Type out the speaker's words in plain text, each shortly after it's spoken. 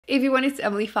everyone, it's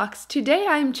Emily Fox. Today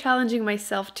I'm challenging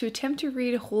myself to attempt to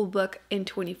read a whole book in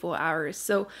 24 hours.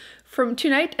 So from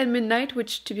tonight at midnight,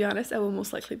 which to be honest I will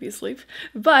most likely be asleep,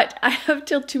 but I have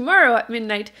till tomorrow at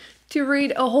midnight to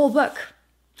read a whole book.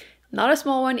 Not a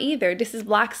small one either. This is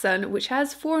Black Sun, which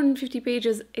has 450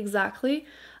 pages exactly.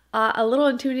 A little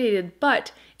intimidated,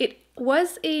 but it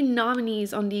was a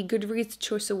nominees on the Goodreads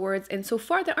Choice Awards, and so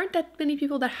far there aren't that many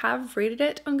people that have rated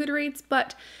it on Goodreads,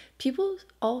 but people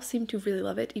all seem to really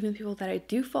love it, even people that I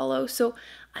do follow, so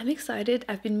I'm excited.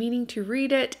 I've been meaning to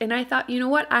read it, and I thought, you know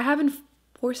what, I haven't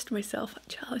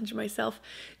challenged myself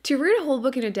to read a whole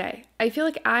book in a day. I feel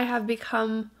like I have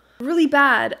become really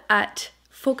bad at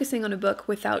focusing on a book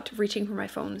without reaching for my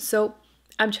phone, so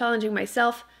I'm challenging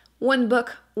myself, one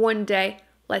book, one day.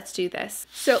 Let's do this.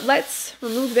 So let's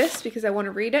remove this because I want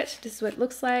to read it. This is what it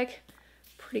looks like.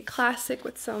 Pretty classic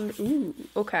with some, ooh,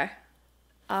 okay.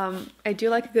 I do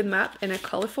like a good map, and a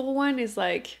colorful one is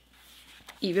like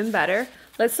even better.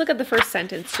 Let's look at the first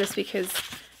sentence just because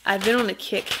I've been on a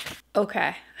kick.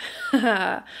 Okay.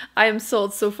 I am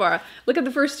sold so far. Look at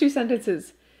the first two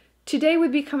sentences. Today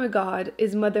would become a god,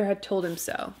 his mother had told him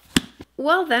so.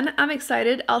 Well then, I'm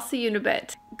excited. I'll see you in a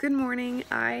bit. Good morning.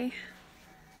 I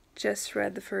just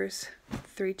read the first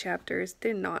 3 chapters.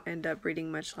 Did not end up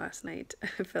reading much last night.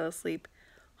 I fell asleep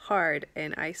hard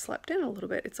and I slept in a little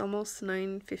bit. It's almost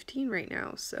 9:15 right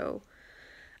now, so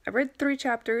I read 3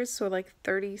 chapters, so like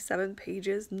 37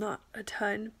 pages, not a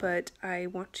ton, but I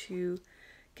want to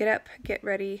get up, get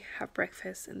ready, have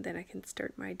breakfast, and then I can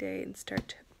start my day and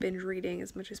start binge reading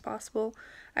as much as possible.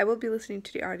 I will be listening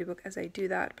to the audiobook as I do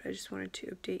that, but I just wanted to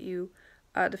update you.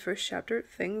 The first chapter,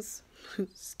 things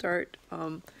start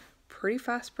pretty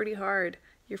fast, pretty hard.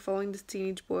 You're following this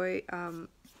teenage boy,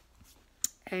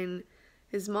 and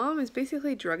his mom is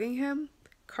basically drugging him,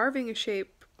 carving a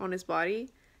shape on his body,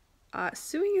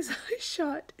 sewing his eyes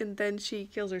shut, and then she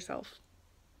kills herself.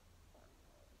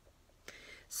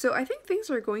 So I think things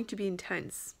are going to be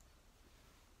intense.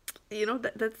 You know,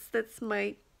 that's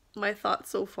my thoughts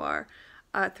so far.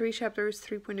 3 chapters,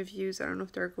 3 point of views. I don't know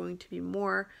if there are going to be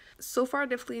more. So far,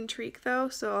 definitely intrigued though,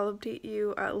 so I'll update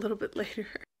you a little bit later.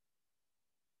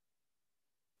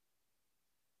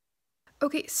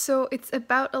 Okay, so it's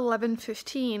about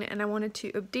 11:15 and I wanted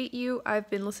to update you. I've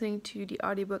been listening to the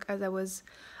audiobook as I was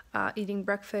eating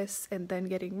breakfast and then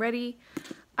getting ready.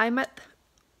 I'm at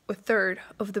a third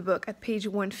of the book at page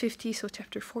 150, so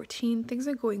chapter 14. Things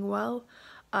are going well.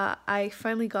 I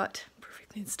finally got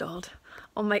perfectly installed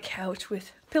on my couch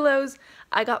with pillows.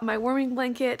 I got my warming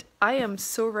blanket. I am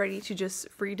so ready to just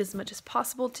read as much as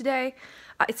possible today.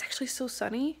 It's actually so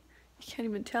sunny. You can't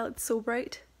even tell, it's so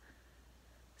bright.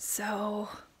 So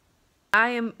I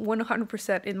am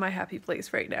 100% in my happy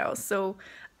place right now. So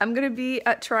I'm gonna be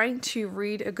trying to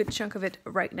read a good chunk of it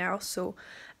right now, so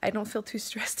I don't feel too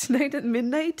stressed tonight at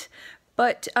midnight.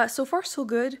 But so far so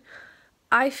good.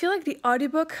 I feel like the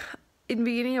audiobook, in the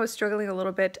beginning I was struggling a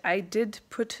little bit. I did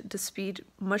put the speed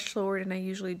much lower than I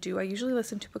usually do. I usually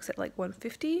listen to books at like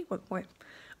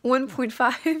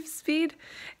 1.5 speed,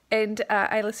 and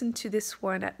I listened to this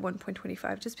one at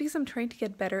 1.25 just because I'm trying to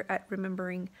get better at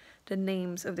remembering the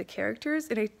names of the characters,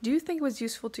 and I do think it was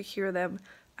useful to hear them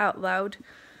out loud.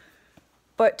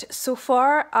 But so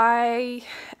far I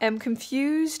am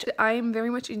confused. I am very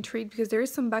much intrigued because there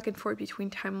is some back and forth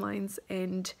between timelines,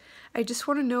 and I just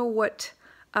want to know what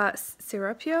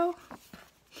Serapio's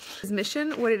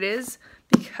mission, what it is,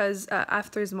 because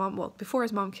after his mom, well, before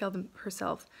his mom killed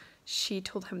herself, she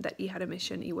told him that he had a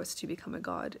mission. He was to become a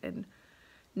god, and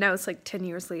now it's like 10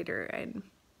 years later, and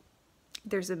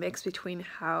there's a mix between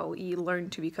how he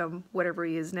learned to become whatever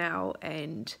he is now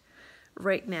and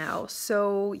right now.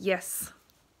 So yes,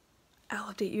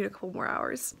 I'll update you in a couple more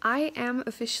hours. I am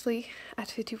officially at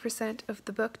 50% of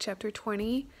the book, chapter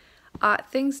 20.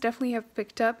 Things definitely have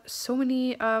picked up. So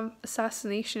many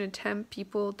assassination attempt,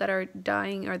 people that are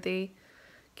dying. Are they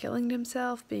killing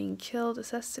themselves, being killed,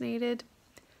 assassinated?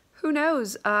 Who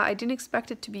knows? I didn't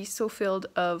expect it to be so filled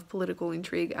of political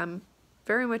intrigue. I'm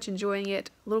very much enjoying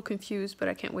it. A little confused, but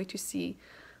I can't wait to see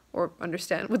or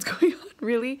understand what's going on,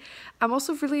 really. I'm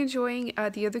also really enjoying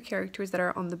the other characters that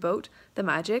are on the boat. The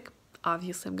magic.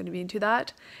 Obviously, I'm going to be into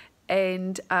that.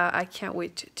 And I can't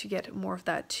wait to get more of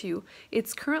that too.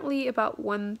 It's currently about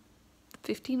 1:15,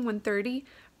 1:30.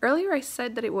 Earlier I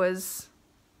said that it was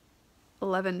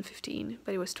 11:15,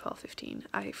 but it was 12:15.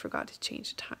 I forgot to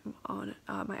change the time on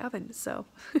my oven, so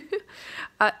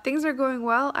things are going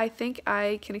well. I think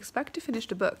I can expect to finish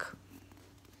the book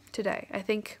today. I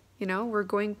think, you know, we're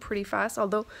going pretty fast,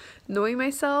 although knowing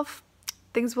myself,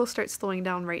 things will start slowing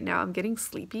down right now. I'm getting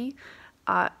sleepy.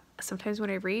 sometimes when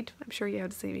I read, I'm sure you have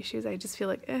the same issues, I just feel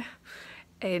like eh.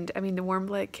 And I mean, the warm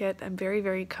blanket, I'm very,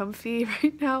 very comfy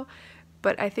right now,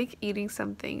 but I think eating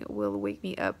something will wake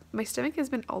me up. My stomach has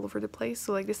been all over the place,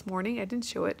 so like this morning I didn't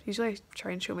show it. Usually I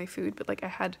try and show my food, but like I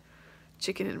had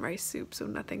chicken and rice soup, so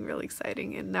nothing really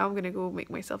exciting. And now I'm gonna go make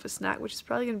myself a snack, which is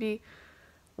probably gonna be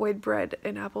white bread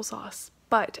and applesauce.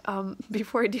 But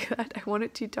before I do that, I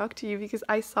wanted to talk to you because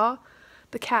I saw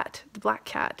the cat, the black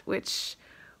cat, which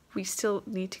we still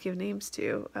need to give names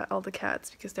to, all the cats,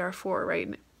 because there are 4, right?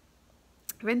 And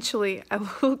eventually I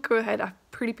will go ahead, I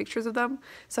have pretty pictures of them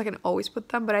so I can always put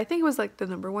them, but I think it was like the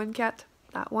 #1 cat,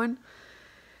 that one.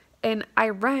 And I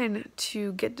ran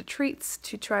to get the treats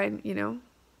to try and, you know,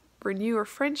 renew our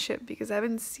friendship, because I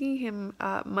haven't seen him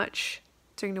much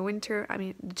during the winter. I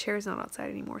mean, the chair is not outside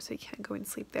anymore, so you can't go and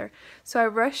sleep there. So I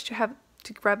rushed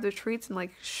to grab the treats and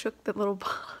like shook the little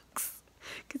box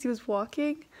because he was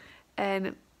walking,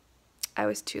 and I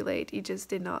was too late. He just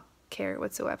did not care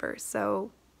whatsoever.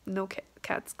 So no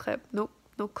cat's clip, no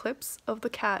clips of the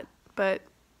cat, but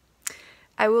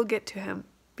I will get to him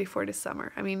before the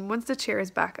summer. I mean, once the chair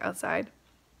is back outside,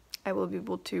 I will be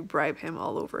able to bribe him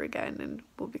all over again, and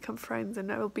we'll become friends,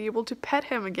 and I will be able to pet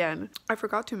him again. I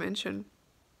forgot to mention,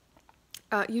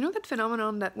 you know that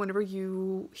phenomenon that whenever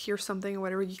you hear something or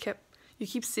whatever, you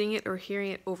keep seeing it or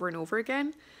hearing it over and over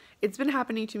again? It's been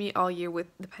happening to me all year with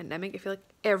the pandemic. I feel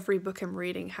like every book I'm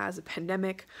reading has a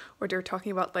pandemic, or they're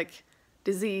talking about like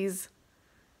diseases.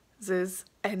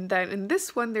 And then in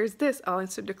this one, there's this. I'll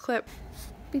insert the clip.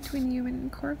 Between human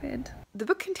and corvid. The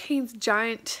book contains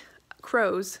giant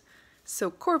crows, so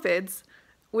corvids,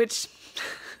 which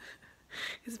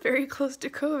is very close to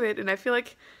COVID, and I feel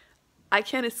like I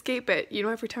can't escape it. You know,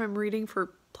 every time I'm reading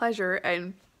for pleasure,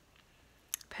 and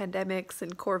pandemics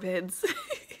and corvids.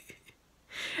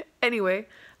 Anyway,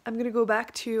 I'm gonna go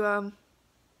back to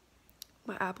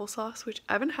my applesauce, which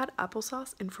I haven't had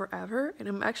applesauce in forever, and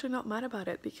I'm actually not mad about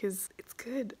it because it's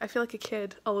good. I feel like a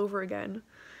kid all over again.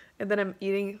 And then I'm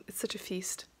eating, it's such a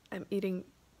feast. I'm eating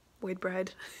white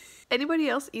bread. Anybody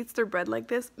else eats their bread like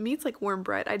this? Me, it's like warm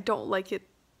bread. I don't like it.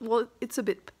 Well, it's a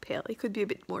bit pale. It could be a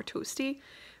bit more toasty,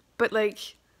 but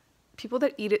like people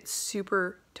that eat it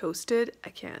super toasted, I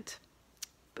can't.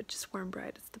 But just warm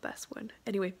bread, it's the best one.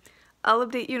 Anyway, I'll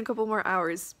update you in a couple more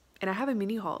hours. And I have a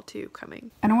mini haul too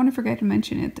coming. I don't want to forget to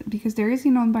mention it because there is a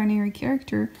non-binary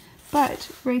character,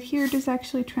 but right here there's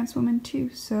actually a trans woman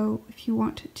too. So if you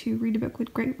want to read a book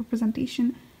with great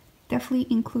representation, definitely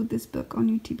include this book on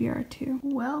your TBR too.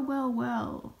 Well, well,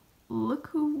 well. Look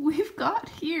who we've got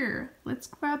here. Let's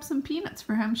grab some peanuts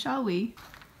for him, shall we?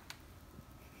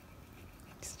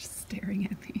 He's just staring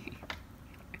at me.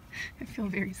 I feel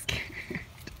very scared.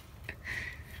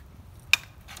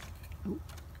 Oh.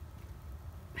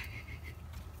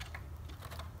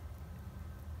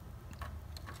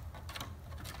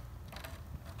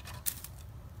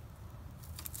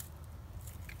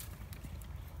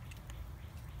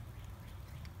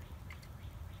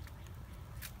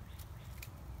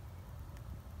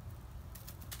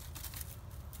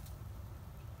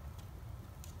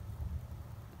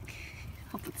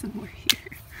 I'll put some more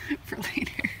here for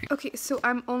later. Okay, so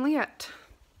I'm only at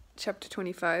chapter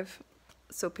 25,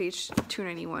 so page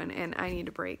 291, and I need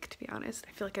a break, to be honest.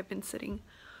 I feel like I've been sitting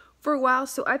for a while,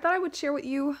 so I thought I would share with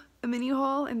you a mini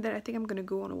haul, and then I think I'm gonna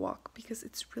go on a walk because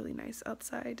it's really nice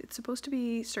outside. It's supposed to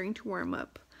be starting to warm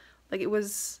up. Like it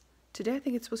was today, I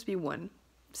think it's supposed to be 1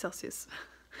 Celsius,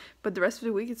 but the rest of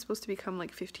the week it's supposed to become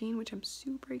like 15, which I'm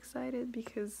super excited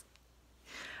because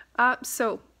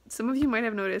so some of you might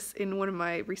have noticed in one of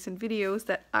my recent videos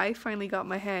that I finally got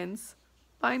my hands,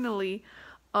 finally,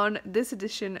 on this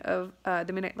edition of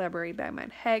The Midnight Library by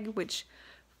Matt Haig, which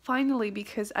finally,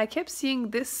 because I kept seeing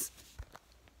this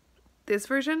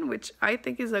version, which I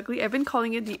think is ugly. I've been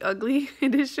calling it the ugly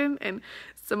edition, and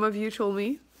some of you told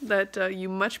me that you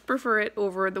much prefer it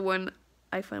over the one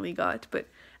I finally got, but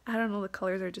I don't know, the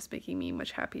colors are just making me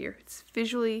much happier. It's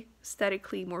visually,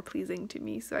 aesthetically more pleasing to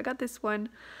me. So I got this one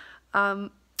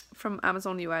from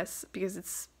Amazon US because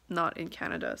it's not in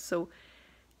Canada. So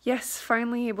yes,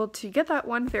 finally able to get that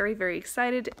one. Very, very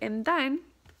excited. And then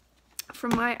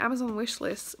from my Amazon wish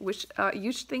list, which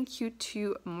huge thank you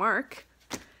to Mark,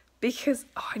 because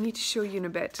I need to show you in a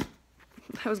bit.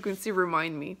 I was going to say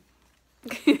remind me.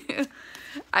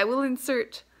 I will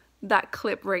insert that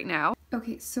clip right now.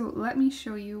 Okay, so let me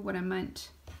show you what I meant.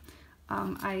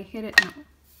 I hit it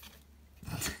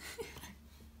now.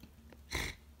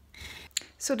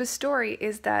 So the story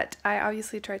is that I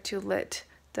obviously tried to lit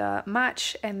the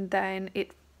match and then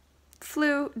it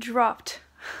dropped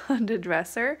on the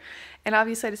dresser, and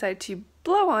obviously I decided to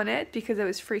blow on it because I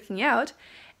was freaking out,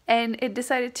 and it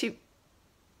decided to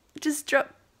just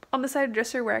drop on the side of the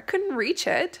dresser where I couldn't reach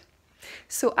it.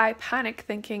 So I panicked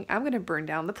thinking I'm gonna burn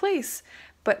down the place,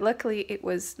 but luckily it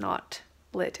was not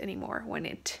lit anymore when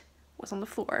it was on the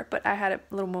floor. But I had a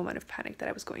little moment of panic that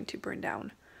I was going to burn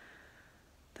down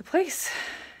the place,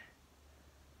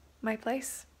 my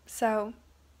place. So,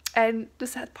 and the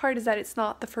sad part is that it's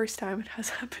not the first time it has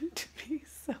happened to me,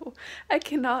 so I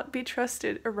cannot be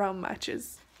trusted around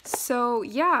matches. So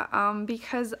yeah,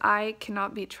 because I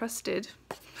cannot be trusted,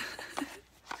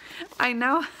 I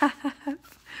now have,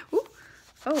 ooh,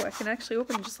 oh, I can actually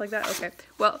open it just like that. Okay,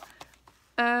 well,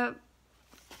 how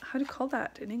do you call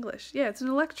that in English? Yeah, it's an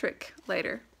electric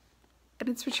lighter, and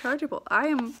it's rechargeable. I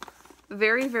am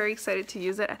very, very excited to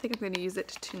use it. I think I'm going to use it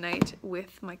tonight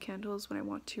with my candles when I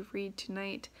want to read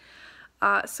tonight.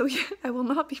 So yeah, I will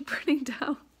not be burning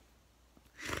down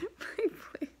my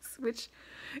place, which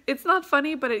it's not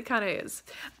funny, but it kind of is.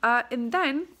 And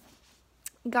then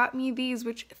got me these,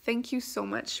 which thank you so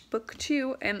much, book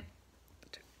 2, and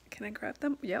can I grab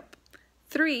them? Yep.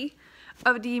 3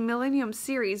 of the Millennium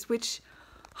series, which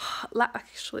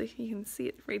actually you can see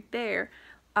it right there.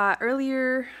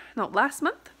 Last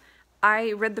month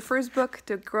I read the first book,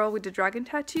 The Girl with the Dragon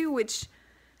Tattoo, which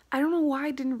I don't know why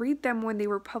I didn't read them when they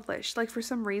were published. Like, for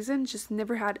some reason, just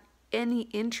never had any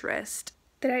interest.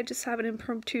 Did I just have an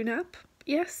impromptu nap?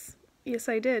 Yes,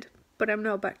 I did. But I'm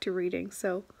now back to reading,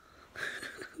 so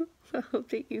I'll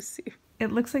update you soon.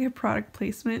 It looks like a product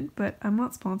placement, but I'm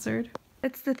not sponsored.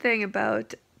 That's the thing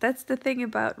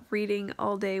about reading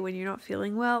all day when you're not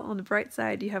feeling well. On the bright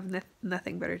side, you have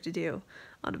nothing better to do.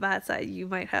 On the bad side, you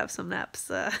might have some naps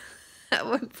at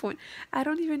one point. I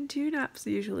don't even do naps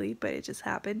usually, but it just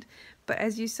happened. But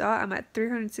as you saw, I'm at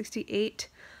 368.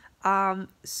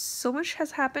 So much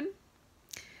has happened.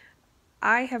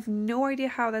 I have no idea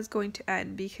how that's going to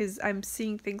end because I'm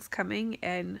seeing things coming,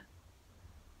 and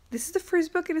this is the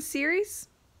first book in a series.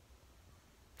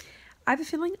 I have a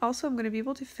feeling also I'm going to be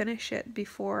able to finish it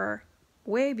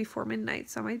way before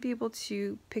midnight, so I might be able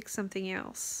to pick something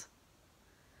else.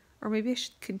 Or maybe I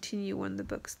should continue one of the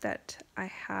books that I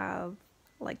have,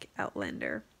 like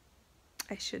Outlander.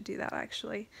 I should do that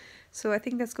actually. So I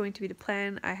think that's going to be the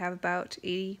plan. I have about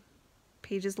 80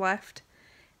 pages left,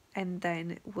 and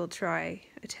then we'll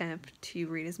attempt to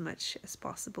read as much as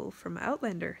possible from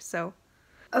Outlander. So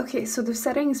okay, so the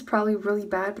setting is probably really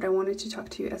bad, but I wanted to talk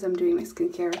to you as I'm doing my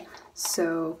skincare,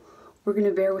 so we're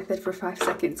gonna bear with it for 5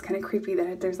 seconds. Kind of creepy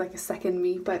that there's like a second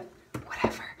me, but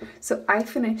whatever. So I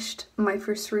finished my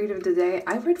first read of the day.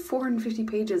 I read 450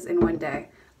 pages in one day.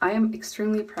 I am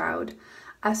extremely proud.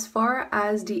 As far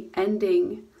as the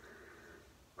ending,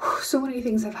 so many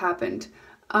things have happened.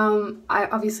 I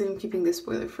obviously am keeping this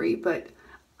spoiler free, but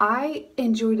I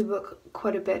enjoyed the book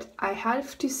quite a bit. I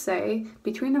have to say,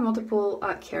 between the multiple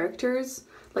characters,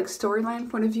 like storyline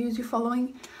point of views you're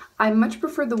following, I much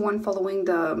prefer the one following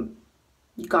the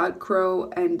God Crow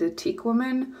and the Teak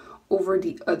Woman over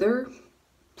the other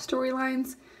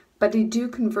storylines, but they do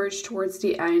converge towards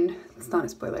the end. It's not a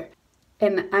spoiler.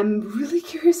 And I'm really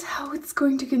curious how it's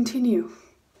going to continue.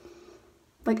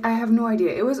 Like, I have no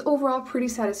idea. It was overall pretty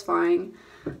satisfying.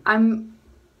 I'm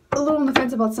a little on the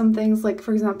fence about some things, like,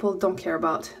 for example, don't care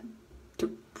about the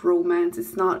romance.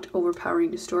 It's not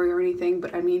overpowering the story or anything,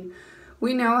 but I mean,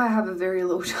 we know I have a very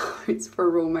low tolerance for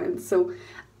romance, so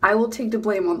I will take the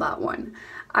blame on that one.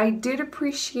 I did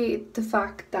appreciate the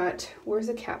fact that, where's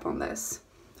the cap on this?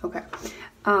 Okay.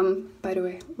 By the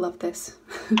way, love this.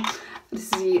 This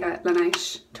is the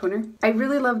Laneige toner. I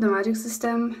really love the magic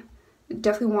system.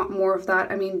 Definitely want more of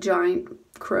that. I mean, giant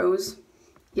crows.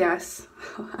 Yes,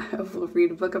 I will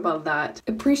read a book about that.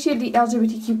 Appreciate the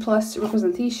LGBTQ plus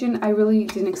representation. I really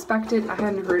didn't expect it. I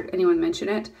hadn't heard anyone mention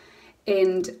it.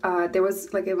 And there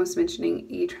was, like I was mentioning,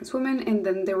 a trans woman, and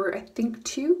then there were, I think,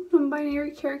 2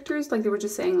 non-binary characters. Like, they were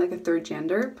just saying like a third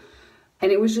gender,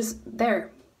 and it was just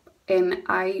there. And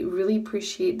I really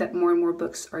appreciate that more and more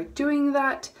books are doing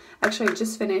that. Actually, I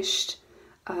just finished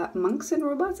Monks and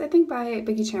Robots, I think, by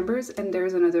Becky Chambers, and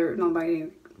there's another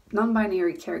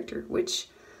non-binary character, which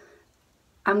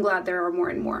I'm glad there are more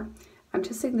and more. I'm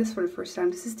testing this for the first time.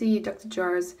 This is the Dr.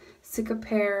 Jars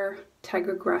Cicapair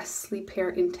Tiger Grass Sleep Hair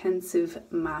Intensive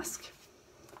Mask.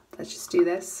 Let's just do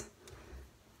this.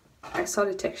 I saw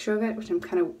the texture of it, which I'm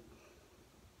kind of...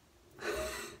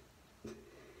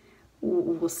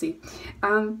 we'll see.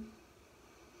 Doesn't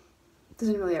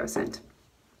really have a scent.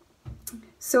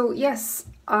 So yes,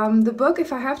 the book,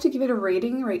 if I have to give it a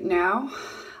rating right now,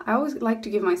 I always like to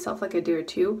give myself like a day or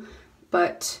 2,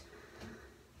 but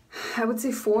I would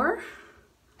say 4.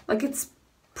 Like, it's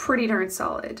pretty darn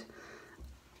solid.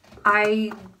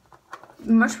 I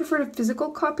much prefer the physical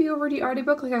copy over the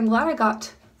audiobook. Like, I'm glad I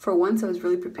got, for once I was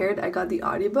really prepared, I got the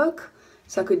audiobook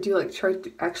so I could do like try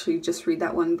to actually just read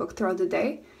that one book throughout the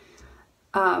day.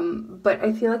 But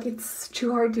I feel like it's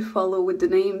too hard to follow with the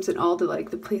names and all the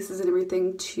like the places and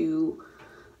everything to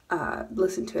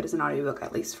listen to it as an audiobook,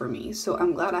 at least for me. So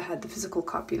I'm glad I had the physical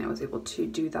copy and I was able to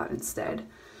do that instead.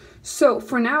 So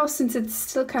for now, since it's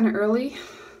still kind of early,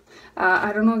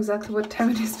 I don't know exactly what time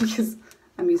it is because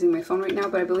I'm using my phone right now,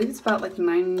 but I believe it's about like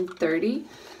 9:30.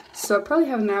 So I probably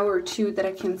have an hour or two that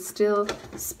I can still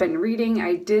spend reading.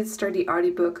 I did start the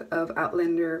audiobook of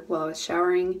Outlander while I was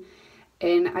showering,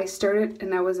 and I started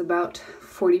and I was about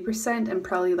 40%. I'm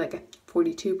probably like at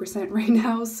 42% right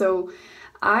now. So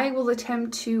I will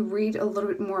attempt to read a little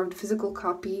bit more of the physical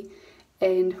copy,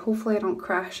 and hopefully I don't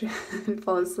crash and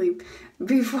fall asleep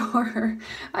before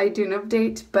I do an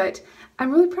update. But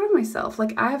I'm really proud of myself.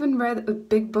 Like, I haven't read a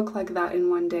big book like that in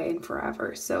one day in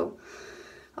forever. So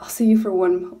I'll see you for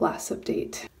one last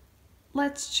update.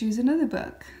 Let's choose another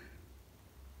book.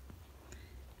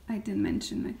 I did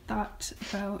mention I thought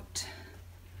about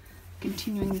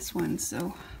continuing this one,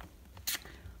 so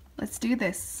let's do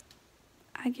this.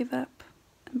 I give up.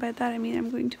 And by that I mean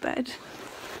I'm going to bed.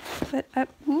 But I've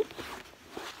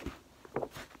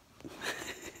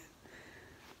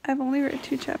only read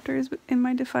 2 chapters in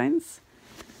my defense.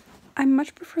 I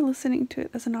much prefer listening to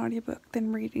it as an audiobook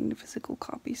than reading the physical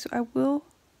copy, so I will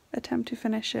attempt to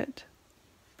finish it,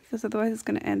 because otherwise it's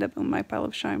going to end up on my pile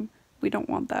of shame. We don't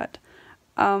want that.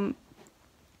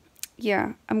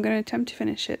 Yeah, I'm going to attempt to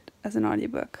finish it as an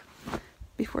audiobook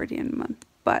before the end of the month,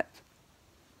 but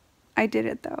I did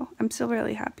it though. I'm still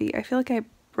really happy. I feel like I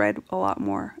read a lot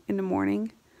more in the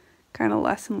morning, kind of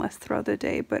less and less throughout the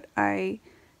day, but I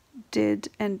did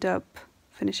end up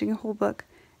finishing a whole book,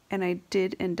 and I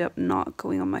did end up not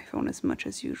going on my phone as much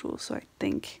as usual, so I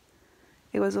think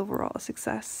it was overall a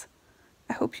success.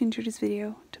 I hope you enjoyed this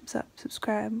video. Thumbs up,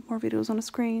 subscribe, more videos on the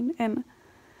screen, and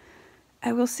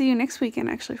I will see you next weekend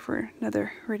actually for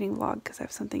another reading vlog because I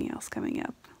have something else coming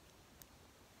up.